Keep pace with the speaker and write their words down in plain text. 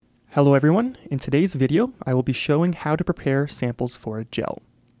Hello everyone, in today's video I will be showing how to prepare samples for a gel.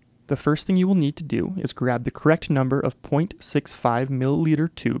 The first thing you will need to do is grab the correct number of 0.65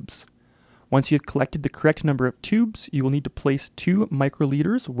 milliliter tubes. Once you have collected the correct number of tubes, you will need to place 2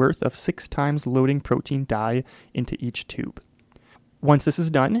 microliters worth of 6 times loading protein dye into each tube. Once this is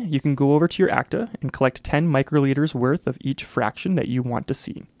done, you can go over to your ACTA and collect 10 microliters worth of each fraction that you want to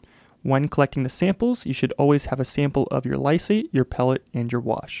see. When collecting the samples, you should always have a sample of your lysate, your pellet, and your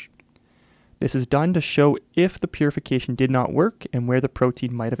wash. This is done to show if the purification did not work and where the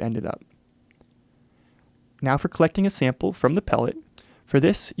protein might have ended up. Now for collecting a sample from the pellet. For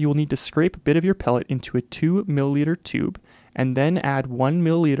this, you will need to scrape a bit of your pellet into a 2 milliliter tube and then add 1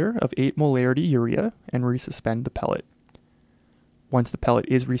 milliliter of 8 molarity urea and resuspend the pellet. Once the pellet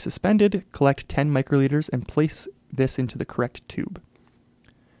is resuspended, collect 10 microliters and place this into the correct tube.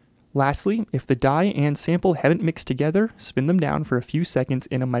 Lastly, if the dye and sample haven't mixed together, spin them down for a few seconds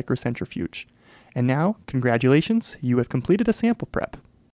in a microcentrifuge. And now, congratulations, you have completed a sample prep.